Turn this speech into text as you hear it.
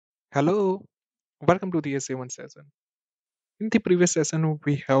Hello, welcome to the SA1 session. In the previous session,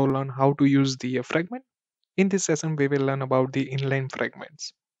 we have learned how to use the fragment. In this session, we will learn about the inline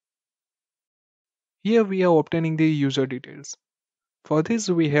fragments. Here we are obtaining the user details. For this,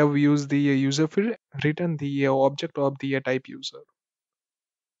 we have used the user field, written the object of the type user.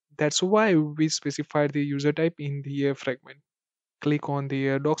 That's why we specified the user type in the fragment. Click on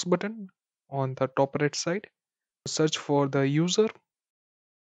the docs button on the top right side. Search for the user.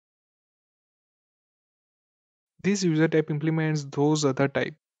 This user type implements those other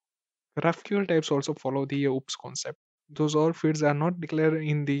types. GraphQL types also follow the OOPS concept. Those all fields are not declared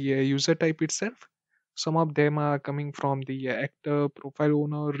in the user type itself. Some of them are coming from the actor, profile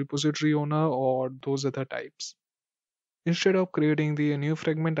owner, repository owner, or those other types. Instead of creating the new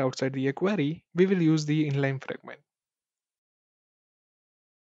fragment outside the query, we will use the inline fragment.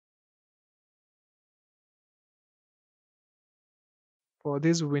 For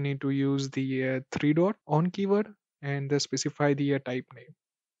this, we need to use the three dot on keyword and specify the type name.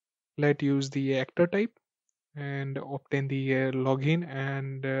 Let's use the actor type and obtain the login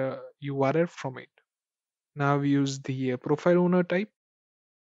and URL from it. Now we use the profile owner type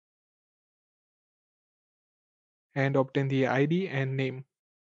and obtain the ID and name.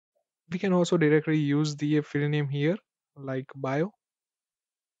 We can also directly use the field name here, like bio.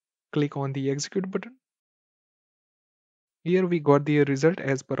 Click on the execute button. Here we got the result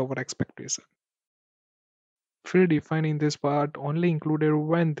as per our expectation. Field defined in this part only included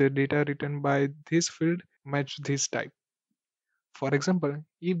when the data written by this field match this type. For example,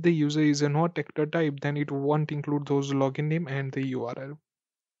 if the user is a not actor type, then it won't include those login name and the URL.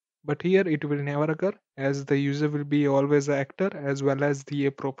 But here it will never occur as the user will be always an actor as well as the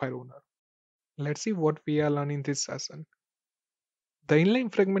profile owner. Let's see what we are learning this session. The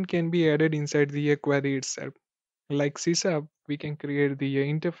inline fragment can be added inside the query itself. Like CSAP, we can create the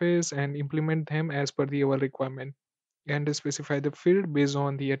interface and implement them as per our requirement and specify the field based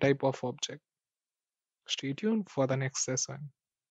on the type of object. Stay tuned for the next session.